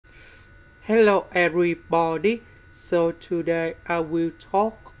Hello everybody, so today I will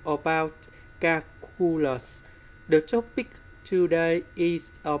talk about calculus. The topic today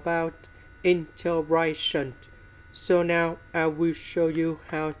is about integration. So now I will show you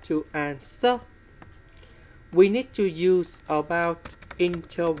how to answer. We need to use about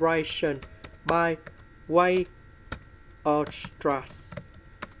integration by Weiestrass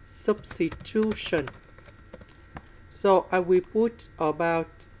substitution. So I will put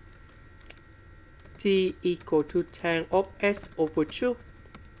about t equal to tan of s over 2.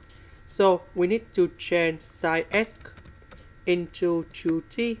 So we need to change sin s into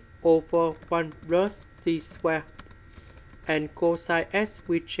 2t over 1 plus t square. And cosine s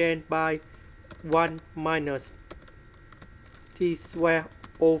we change by 1 minus t square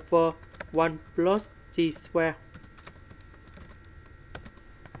over 1 plus t square.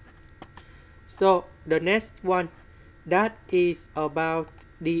 So the next one, that is about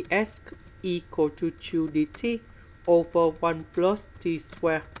ds equal to 2 dt over 1 plus t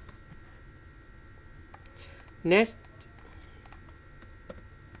square. Next,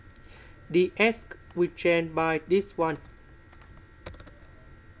 ds we change by this one.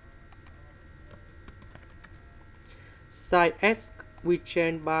 Sin s we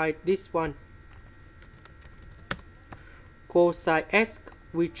change by this one. Cosine s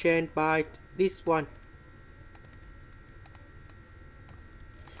we change by this one.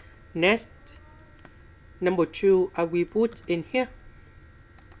 Next, number 2 I will put in here.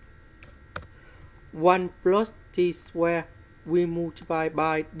 1 plus t square we multiply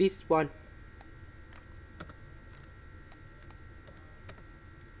by this one.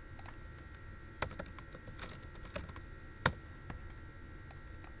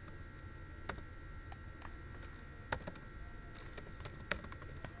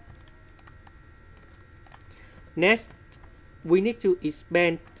 Next, we need to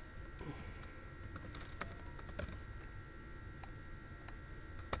expand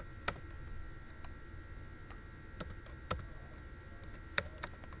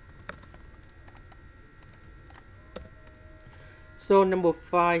so number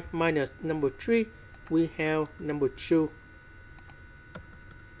 5 minus number 3, we have number 2.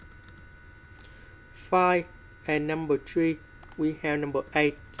 5 and number 3, we have number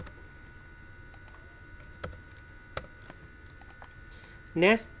 8.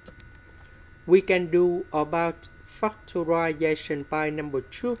 Next, we can do about factorization by number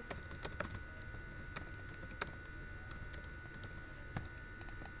 2.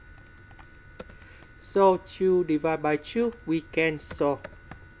 So 2 divided by 2, we cancel.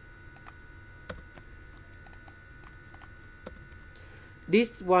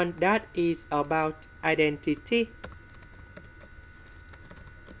 This one, that is about identity.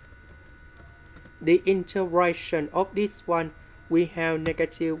 The integration of this one, we have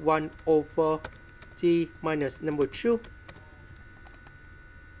negative 1 over t minus number 2.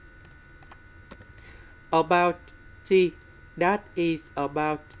 About t, that is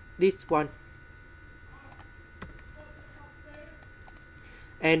about this one.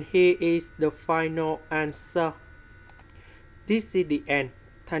 And here is the final answer. This is the end.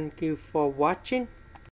 Thank you for watching.